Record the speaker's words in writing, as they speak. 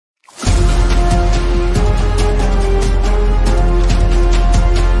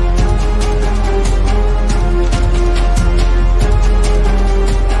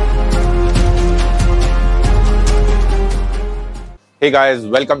Hey guys,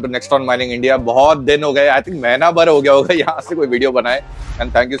 welcome to नेक्स्टन mining India. बहुत दिन हो गए, आई थिंक महीना भर हो गया होगा यहाँ से कोई वीडियो बनाए।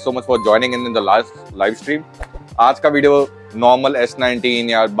 And thank you so much for joining in the last live stream. आज का वीडियो नॉर्मल S19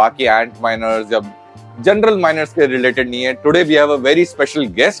 या बाकी एंट माइनर्स या जनरल माइनर्स के रिलेटेड नहीं है। Today we have a very special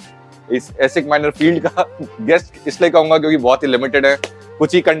guest. इस एसिक माइनर फील्ड का गेस्ट इसलिए कहूंगा क्योंकि बहुत ही लिमिटेड है,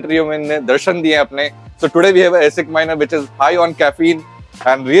 कुछ ही कंट्रियों में इन्हें दर्शन दिए अपने। So today we have a एसिक minor which is high on caffeine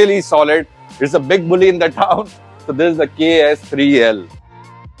and really solid. It's a big bully in the town. So this is the KS3L.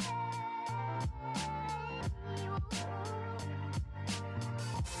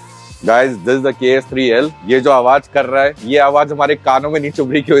 Guys, this is the KS3L. ये जो आवाज कर रहा है, ये आवाज हमारे कानों में नहीं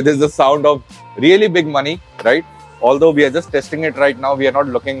चुभ रही क्योंकि this is the sound of really big money, right? Although we are just testing it right now, we are not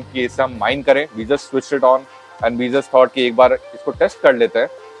looking कि इसे हम माइन करें. We just switched it on and we just thought कि एक बार इसको test कर लेते हैं.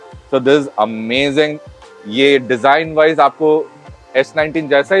 So this is amazing. ये डिजाइन वाइज आपको S19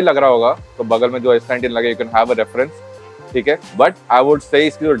 जैसा ही लग रहा होगा, तो बगल में जो S19 लगे you can have a reference, ठीक है। बट आई वुड से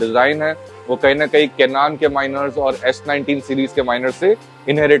इसकी जो डिजाइन है वो कहीं ना कहीं कैनान के माइनर्स और S19 सीरीज के माइनर्स से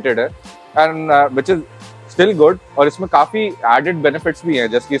इनहेरिटेड है and which is still good. और इसमें काफी एडेड बेनिफिट्स भी हैं,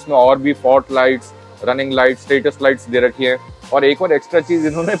 जैसे कि इसमें और भी fault lights, running lights, status lights दे रखी है। और एक और एक्स्ट्रा चीज,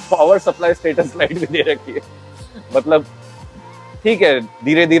 इन्होंने पावर सप्लाई स्टेटस लाइट भी दे रखी है। मतलब ठीक है,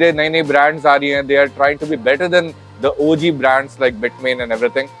 धीरे धीरे नई नई ब्रांड्स आ रही हैं, they are trying to be better than the OG brands like Bitmain and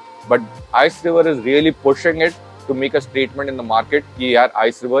everything, but Iceriver is really pushing it to make a statement in the market कि यार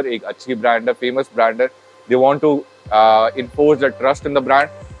Iceriver एक अच्छी brand है, famous brand है. They want to enforce the trust in the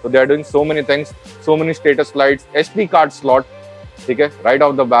brand, so they are doing so many things, so many status lights, SD card slot, ठीक है, right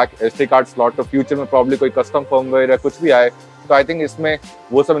off the back SD card slot. तो future में probably कोई custom firmware या कुछ भी आए, तो I think इसमें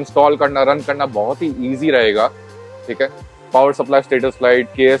वो सब install करना, run करना बहुत ही easy रहेगा, ठीक है। Power supply status light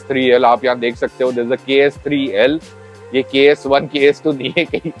KS3L आप यहाँ देख सकते हो। दिस इज KS3L, ये KS1 KS2 नहीं है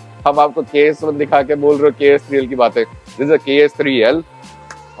कहीं हम आपको KS1 दिखा के बोल रहे हो KS3L की बातें। This is KS3L।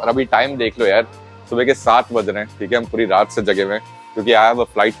 और अभी टाइम देख लो यार, सुबह के 7 बज रहे हैं, ठीक है। हम पूरी रात से जगे हुए हैं क्योंकि I have a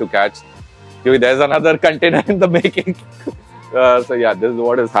flight to catch, क्योंकि there is another container in the making. सो या this is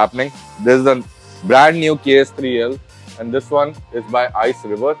what is happening. This is a brand new KS3L and this one is by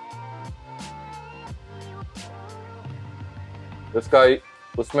Iceriver। इसका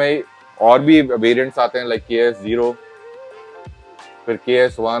उसमें और भी वेरिएंट्स आते हैं like KS0, फिर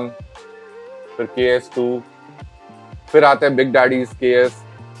KS1, फिर KS2, फिर आते हैं बिग डैडीज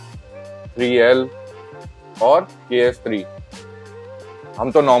KS3L और KS3।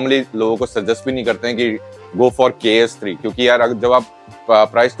 हम तो नॉर्मली लोगों को सजेस्ट भी नहीं करते हैं कि गो फॉर KS3, क्योंकि यार जब आप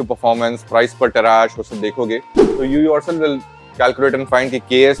प्राइस टू परफॉर्मेंस, प्राइस पर टेराश वो सब देखोगे तो you yourself will calculate and find कि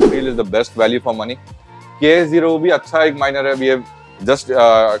KS3 is the best value for money. KS0 भी अच्छा एक माइनर है। We have just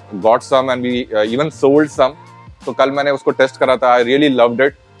got some and we even sold some. तो कल मैंने उसको टेस्ट करा था, आई रियली लव्ड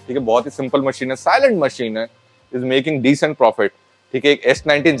इट, ठीक है। बहुत ही सिंपल मशीन है, साइलेंट मशीन है, इज मेकिंग डिसेंट प्रॉफिट, ठीक है। एक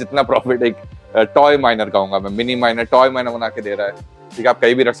S19 जितना प्रॉफिट एक टॉय माइनर कहूंगा मैं, मिनी माइनर, टॉय माइनर बना के दे रहा है, ठीक है। आप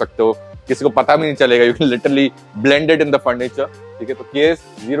कहीं भी रख सकते हो, किसी को पता भी नहीं चलेगा, you can literally blend it in the furniture, ठीक है। तो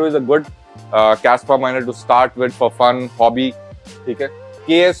KS0 is a good Kaspa minor to start with for fun, hobby, ठीक है।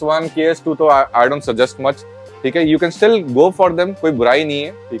 KS1, KS2 तो आई डोंट सजेस्ट मच, ठीक है। You can still go for them, कोई बुराई नहीं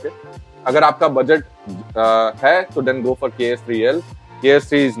है, ठीक है। अगर आपका बजट है तो then go for KS3L।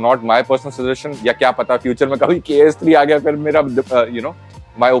 KS3 is not my personal suggestion, या क्या पता फ्यूचर में कभी KS3 आ गया फिर मेरा you know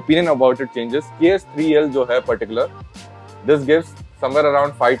my opinion about it changes. KS3L जो है particular, this gives somewhere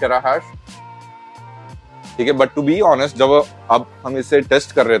around 5 टेराहैश, ठीक है। बट टू बी ऑनेस्ट, जब अब हम इसे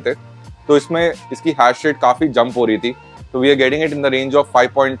टेस्ट कर रहे थे तो इसमें इसकी हैश रेट काफी जंप हो रही थी, तो we are getting it in the range of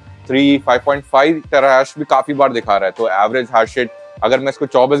 5.3, 5.5 टेराहैश भी काफी बार दिखा रहा है। तो एवरेज हैश रेट अगर मैं इसको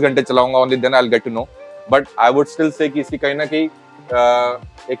 24 घंटे चलाऊंगा only then I will get to know, but I would still say कि इसकी कहीं ना कहीं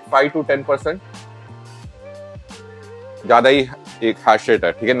एक 5 to 10% ज्यादा ही एक हैश रेट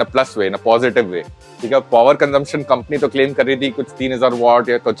है, ठीक है, ना प्लस वे ना पॉजिटिव वे, ठीक है। पावर कंजम्पशन कंपनी तो क्लेम कर रही थी कुछ 3000 वॉट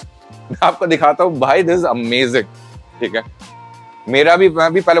या कुछ, मैं आपको दिखाता हूँ भाई, दिस इज अमेजिंग, ठीक है। मैं भी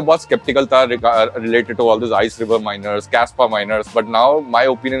पहले बहुत स्केप्टिकल था related to all this Iceriver miners, Kaspa miners, but now my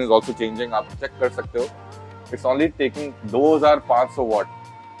opinion is also changing. आप चेक कर सकते हो, it's only taking 2500 वॉट,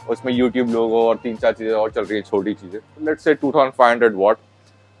 उसमें YouTube लोगो और 3-4 चीजें और चल रही है, छोटी चीजें, लेट्स से 2500 वॉट,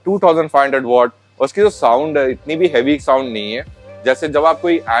 2500 वॉट। और उसकी जो साउंड है इतनी भी हैवी साउंड नहीं है, जैसे जब आप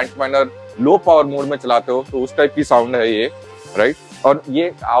कोई एंट माइनर लो पावर मोड में चलाते हो तो उस टाइप की साउंड है ये, राइट। और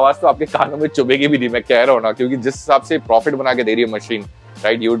ये आवाज तो आपके कानों में चुभेगी भी नहीं, मैं कह रहा हूँ ना, क्योंकि जिस हिसाब से प्रॉफिट बना के दे रही है machine,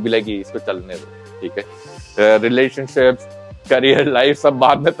 right, you would be like इसको चलने दो, ठीक है। रिलेशनशिप्स, करियर, लाइफ सब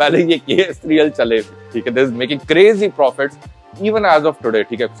बाद में, पहले ये KS3L चले, ठीक है। This is making crazy profits even as of today,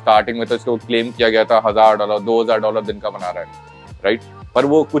 ठीक है। स्टार्टिंग में तो इसको क्लेम किया गया था $1000, $2000 दिन का बना रहा है, राइट। पर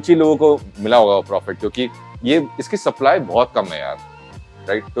वो कुछ ही लोगों को मिला होगा प्रॉफिट, क्योंकि ये इसकी सप्लाई बहुत कम है यार,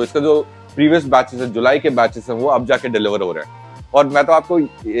 राइट। तो इसका जो प्रीवियस बैचेस है, जुलाई के बैचेस हैं, वो अब जाके डिलीवर हो रहे हैं। और मैं तो आपको,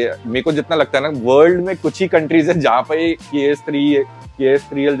 मेरे को जितना लगता है ना, वर्ल्ड में कुछ ही कंट्रीज है जहाँ पे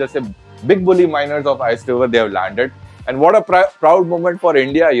KS3L जैसे big bully minors of Iceriver they have landed, and what a proud moment for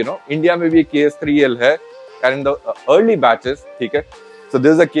India, you know। India में भी KS3L है and in the early batches, ठीक है। So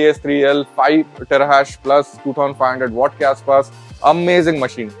this is a KS3L 5 terahash plus 2500 watt Kaspa, amazing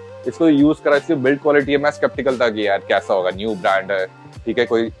machine। इसको use करा, इसकी build quality है, मैं स्केप्टिकल था कि यार कैसा होगा, न्यू ब्रांड है, ठीक है,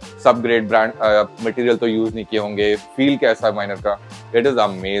 कोई सब ग्रेड ब्रांड मटेरियल तो यूज नहीं किए होंगे, फील कैसा है माइनर का, it is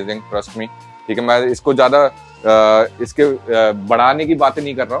amazing, trust me, ठीक है। मैं इसको ज्यादा इसके बढ़ाने की बातें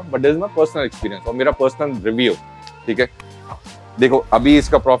नहीं कर रहा हूँ, but this is my personal experience और मेरा पर्सनल रिव्यू, ठीक है। देखो अभी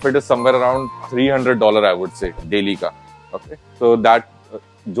इसका profit is somewhere around $300 I would say daily का, ओके। तो दैट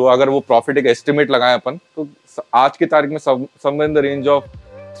जो अगर वो प्रॉफिट एक एस्टिमेट लगाए अपन, तो आज की तारीख में somewhere in the range of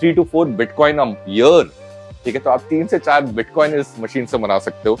 3 to 4 bitcoin a year, ठीक है। तो आप 3 से 4 बिटकॉइन इस मशीन से बना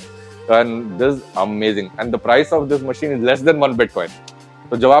सकते हो, and this amazing, and the price of this machine is less than 1 bitcoin.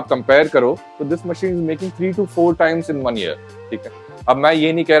 तो जब आप कंपेयर करो तो this machine is making 3 to 4 times in 1 year, ठीक है। अब मैं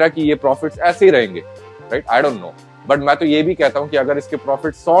ये नहीं कह रहा कि ये प्रॉफिट्स ऐसे ही रहेंगे, right, I don't know, but मैं तो ये भी कहता हूँ कि अगर इसके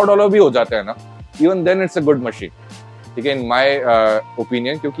प्रॉफिट $100 भी हो जाते हैं ना, even then it's a good machine, ठीक है, इन माय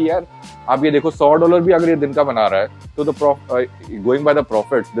ओपिनियन। क्योंकि यार आप ये देखो, $100 भी अगर ये दिन का बना रहा है, तो going by the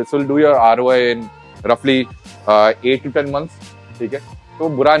profits, this will do your ROI इन रफली 8 to 10 months, ठीक है। तो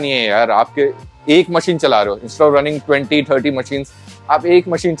बुरा नहीं है यार, आपके एक मशीन चला रहे हो, इंस्टेड ऑफ रनिंग 20-30 मशीन, आप एक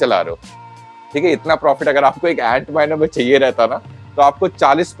मशीन चला रहे हो, ठीक है। इतना प्रॉफिट अगर आपको एक Antminer में चाहिए रहता ना, तो आपको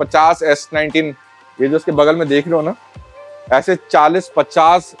 40-50 S19, ये जो उसके बगल में देख रहे हो ना, ऐसे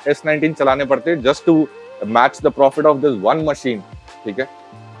 40-50 S19 चलाने पड़ते just to match the profit of this one machine, ठीक है।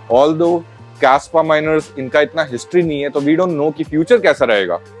 ऑल्दो Kaspa माइनर्स, इनका इतना हिस्ट्री नहीं है, तो वी डोंट नो कि फ्यूचर कैसा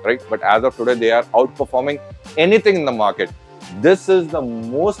रहेगा, right, but as of today they are out performing anything in the market. This is the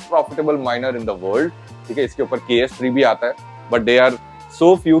most profitable minor in the world, ठीक है। इसके ऊपर KS3 भी आता है, but they are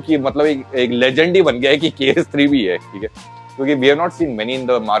so few कि मतलब एक लेजेंड ही बन गया है कि KS3 भी है, ठीक है, क्योंकि we have not seen many in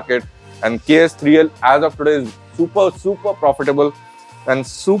the market, and KS3L as of today is super profitable and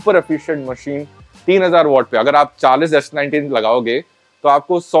super efficient machine. 3000 what पे अगर आप 40 S19 लगाओगे तो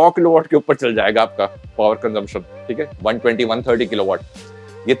आपको 100 किलोवाट के ऊपर चल जाएगा आपका पावर कंजम्पशन, ठीक है, 120-130 किलोवाट।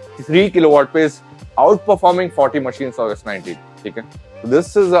 ये 3 किलोवाट पे is out performing 40 machines of S19, ठीक है।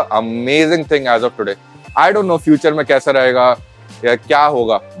 This is a amazing thing as of today. I don't know future में कैसा रहेगा या क्या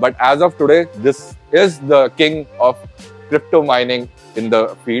होगा, but as of today this is the king of crypto mining in the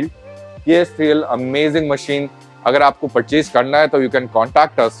field. KS3L amazing machine, अगर आपको परचेज करना है तो यू कैन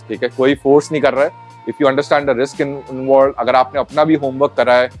कॉन्टैक्ट अस, ठीक है, कोई फोर्स नहीं कर रहा है। If you understand the risk involve, अगर आपने अपना भी होमवर्क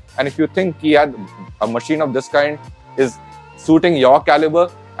करा है, एंड इफ यू थिंक कि यार अ machine of this kind is shooting your calibre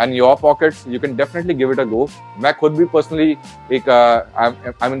and your pockets, you can definitely give it a गो। मैं खुद भी पर्सनली एक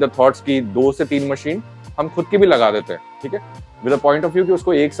आई मीन द थॉट्स की 2 से 3 मशीन हम खुद की भी लगा देते हैं, ठीक है, with a point of view कि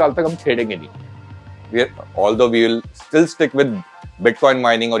उसको 1 साल तक हम छेड़ेंगे नहीं, although we will still stick with bitcoin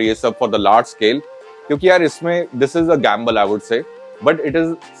mining और ये सब फॉर द लार्ज स्केल, क्योंकि यार इसमें this is a gamble I would say, but it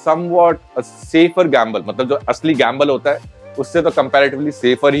is somewhat a safer Gamble, मतलब जो असली गैम्बल होता है उससे तो कंपैरेटिवली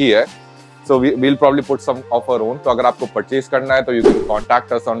सेफर ही है। So we will probably put some of our own. तो अगर आपको परचेज करना है तो you can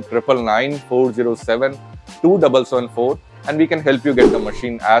contact us on 9994072774 and we can help you get the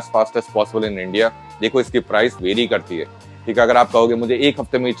machine as fast as possible in India. देखो इसकी price very करती है, ठीक है। अगर आप कहोगे मुझे 1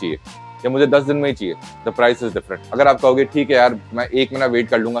 हफ्ते में ही चाहिए या मुझे 10 दिन में ही चाहिए, द प्राइस इज डिफरेंट। अगर आप कहोगे ठीक है यार मैं 1 महीना वेट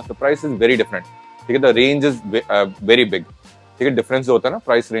कर लूंगा, तो प्राइस इज वेरी डिफरेंट, ठीक है। The range is very big, ठीक है, डिफरेंस जो होता है ना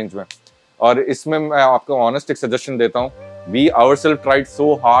प्राइस रेंज में। और इसमें मैं आपको ऑनेस्ट एक सजेशन देता हूँ, we ourselves tried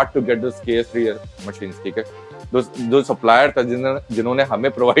so hard to get this KS3 machines, ठीक है। जो सप्लायर था जिन्होंने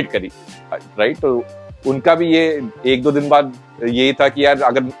हमें प्रोवाइड करी, राइट, तो उनका भी ये 1-2 दिन बाद यही था कि यार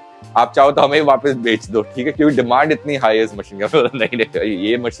अगर आप चाहो तो हमें वापस बेच दो, ठीक है, क्योंकि डिमांड इतनी हाई है इस मशीन का। नहीं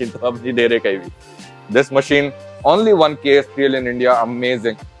ये मशीन तो अब नहीं दे रहे कहीं भी। This machine only one KS3L in India,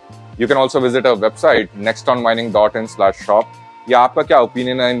 amazing. You can also visit our website nextonmining.in/shop। या आपका क्या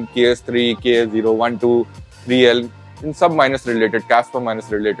ओपिनियन है इन KS3, KS0, 1, 2, 3L, इन सब minus related, Kaspa minus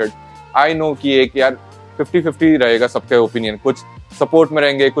related. I know कि एक यार 50-50 रहेगा सबके ओपिनियन, कुछ सपोर्ट में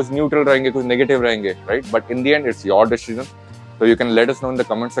रहेंगे, कुछ न्यूट्रल रहेंगे, कुछ नेगेटिव रहेंगे, right, but in the end it's your decision. So you can let us know in the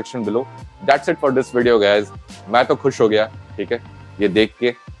comment section below. That's it for this video guys. मैं तो खुश हो गया, ठीक है, ये देख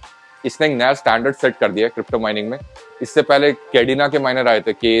के। इसने एक नया स्टैंडर्ड सेट कर दिया क्रिप्टो माइनिंग में। इससे पहले कैडिना के माइनर आए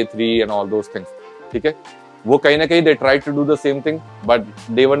थे, K3 and all those things, ठीक है, वो कहीं ना कहीं they try to do the same thing but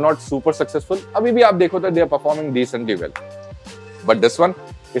they were not super successful. अभी भी आप देखो तो they are performing decently well, but this one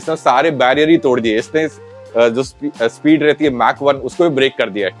इसने सारे बैरियर ही तोड़ दिए। इसने जो स्पीड रहती है Mach 1 उसको भी ब्रेक कर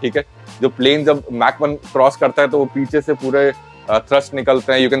दिया है, ठीक है। जो प्लेन जब Mach 1 क्रॉस करता है तो वो पीछे से पूरे thrust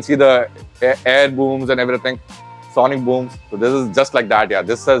निकलते हैं. You can see the air booms and everything, sonic booms. So this is just like that. Yeah,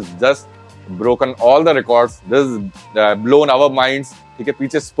 this has just broken all the records. This is blown our minds. ठीक है,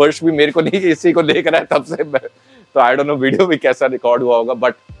 पीछे स्पर्श भी मेरे को नहीं, इसी को देख रहा है तब से. तो I don't know वीडियो भी कैसा रिकॉर्ड हुआ होगा,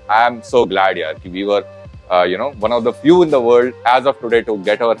 but I am so glad यार कि we were you know, one of the few in the world as of today to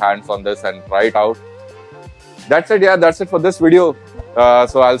get our hands on this and try it out. That's it, yeah. That's it for this video.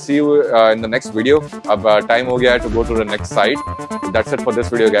 So I'll see you in the next video. Ab time ho gaya hai to go to the next site. That's it for this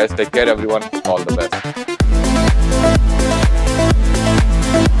video, guys. Take care, everyone. All the best.